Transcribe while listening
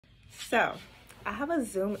So, I have a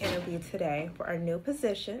Zoom interview today for a new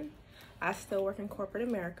position. I still work in corporate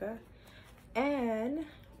America, and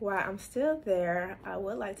while I'm still there, I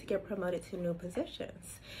would like to get promoted to new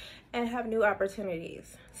positions and have new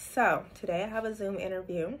opportunities. So, today I have a Zoom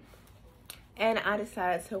interview, and I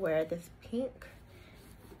decided to wear this pink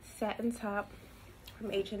satin top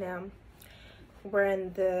from H&M.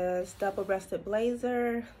 Wearing this double-breasted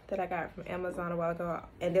blazer that I got from Amazon a while ago,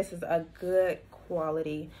 and this is a good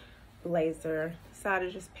quality blazer. Decided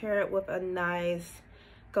to just pair it with a nice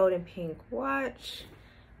golden pink watch.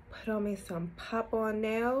 Put on me some pop-on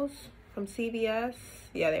nails from CVS.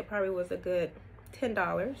 Yeah, they probably was a good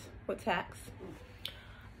 $10 with tax.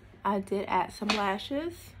 I did add some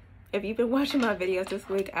lashes. If you've been watching my videos this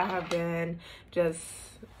week, I have been just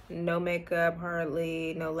no makeup,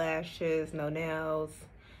 hardly, no lashes, no nails,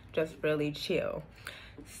 just really chill.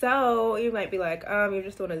 So you might be like, you're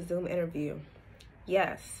just doing a Zoom interview.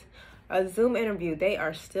 Yes, a Zoom interview, they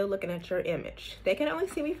are still looking at your image. They can only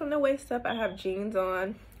see me from the waist up. I have jeans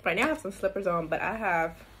on. Right now I have some slippers on, but I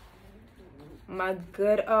have my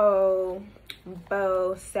good old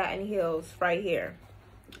bow satin heels right here.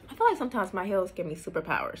 I feel like sometimes my heels give me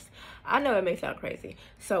superpowers. I know it may sound crazy.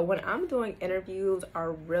 So when I'm doing interviews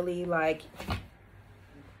or really like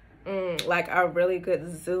a really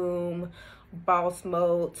good Zoom boss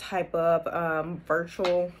mode type of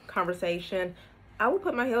virtual conversation, I would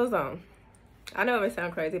put my heels on. I know it may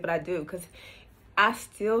sound crazy, but I do, because I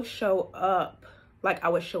still show up like I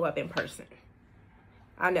would show up in person.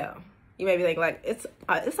 I know. You may be thinking, like, it's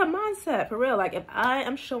a mindset, for real. Like, if I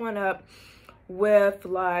am showing up with,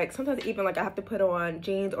 like, sometimes even, like, I have to put on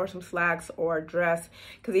jeans or some slacks or a dress,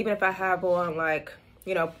 because even if I have on, like,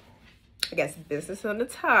 you know, I guess business on the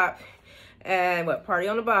top and what party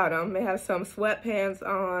on the bottom, may have some sweatpants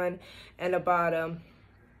on and the bottom,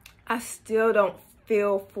 I still don't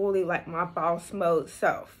feel fully like my boss mode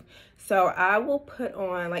self. So I will put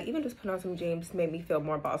on, like, even just put on some jeans to make me feel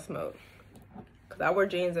more boss mode, because I wear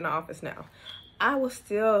jeans in the office now. I will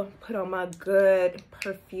still put on my good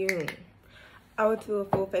perfume. I would do a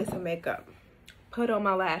full face of makeup, put on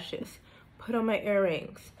my lashes, put on my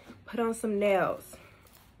earrings, put on some nails.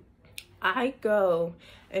 I go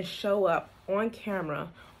and show up on camera,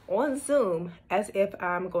 on Zoom, as if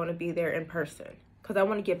I'm going to be there in person, because I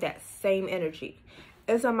want to give that same energy.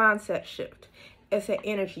 It's a mindset shift. It's an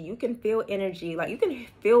energy. You can feel energy. Like, you can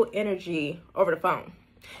feel energy over the phone.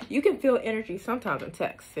 You can feel energy sometimes in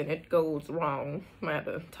text, and it goes wrong. Might have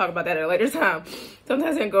to talk about that at a later time.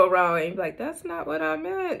 Sometimes it can go wrong, and you're like, that's not what I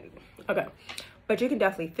meant. Okay, but you can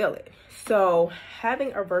definitely feel it. So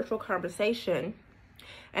having a virtual conversation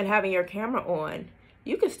and having your camera on,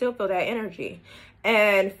 you can still feel that energy.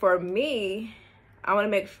 And for me, I want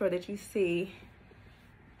to make sure that you see,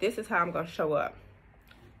 this is how I'm going to show up.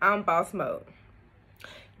 I'm boss mode.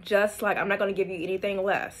 Just like I'm not going to give you anything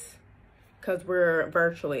less, because we're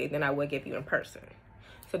virtually, than I would give you in person.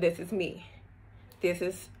 So this is me. This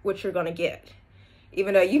is what you're gonna get.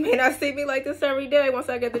 Even though you may not see me like this every day, once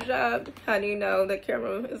I get the job, how do you know the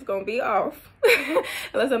camera is gonna be off?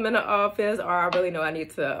 Unless I'm in the office, or I really know I need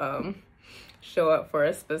to show up for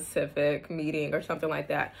a specific meeting or something like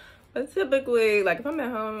that. But typically, like, if I'm at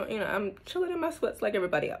home, you know, I'm chilling in my sweats like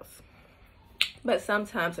everybody else. But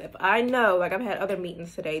sometimes if I know, like, I've had other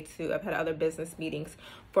meetings today too. I've had other business meetings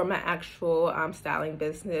for my actual styling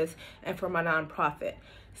business and for my nonprofit.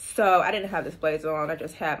 So I didn't have this blazer on. I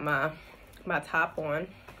just had my top on.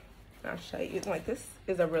 I'll show you. Like, this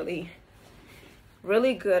is a really,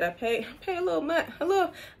 really good. I pay a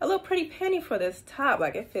little pretty penny for this top.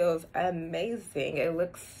 Like, it feels amazing. It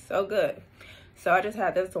looks so good. So I just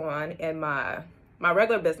had this on in my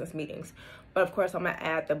regular business meetings. But of course, I'm gonna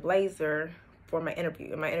add the blazer for my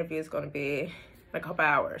interview. And my interview is going to be like a couple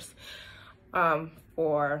hours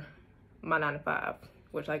for my 9 to 5,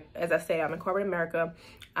 which, like, as I say, I'm in corporate America.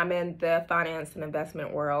 I'm in the finance and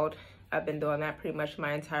investment world. I've been doing that pretty much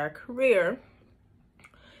my entire career.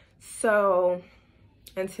 So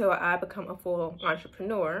until I become a full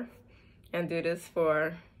entrepreneur and do this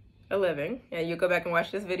for a living, and you go back and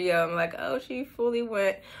watch this video, I'm like, oh, she fully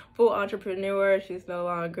went full entrepreneur. She's no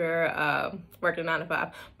longer working 9 to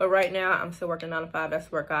 5. But right now, I'm still working 9 to 5. That's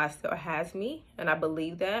where God still has me, and I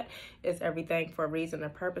believe that it's everything for a reason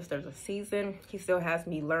and purpose. There's a season. He still has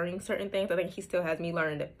me learning certain things. I think he still has me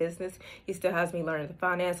learning the business. He still has me learning the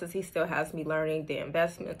finances. He still has me learning the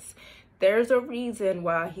investments. There's a reason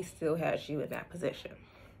why he still has you in that position.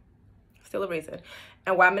 Still a reason.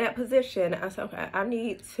 And while I'm in that position, I said, okay, I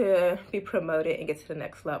need to be promoted and get to the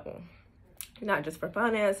next level. Not just for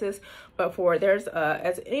finances, but for,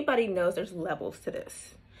 as anybody knows, there's levels to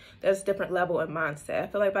this. there's a different level in mindset. I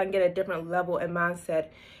feel like if I can get a different level in mindset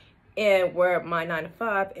in where my 9 to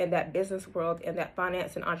 5 in that business world, in that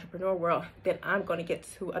finance and entrepreneur world, then I'm going to get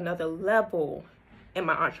to another level in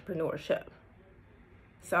my entrepreneurship.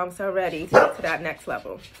 So I'm so ready to get to that next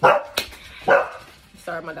level.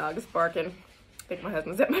 Sorry, my dog is barking. I think my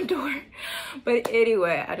husband's at my door. But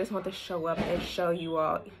anyway, I just want to show up and show you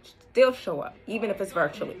all. Still show up, even if it's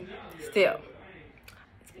virtually. Still.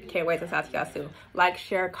 Can't wait to talk to y'all soon. Like,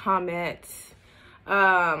 share, comment.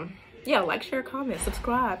 Yeah, like, share, comment,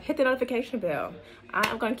 subscribe, hit the notification bell.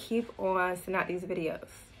 I'm going to keep on sending out these videos.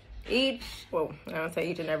 I don't say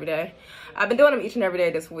each and every day. I've been doing them each and every day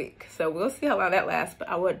this week. So we'll see how long that lasts. But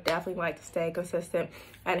I would definitely like to stay consistent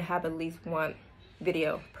and have at least one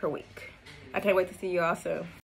video per week. I can't wait to see you all soon.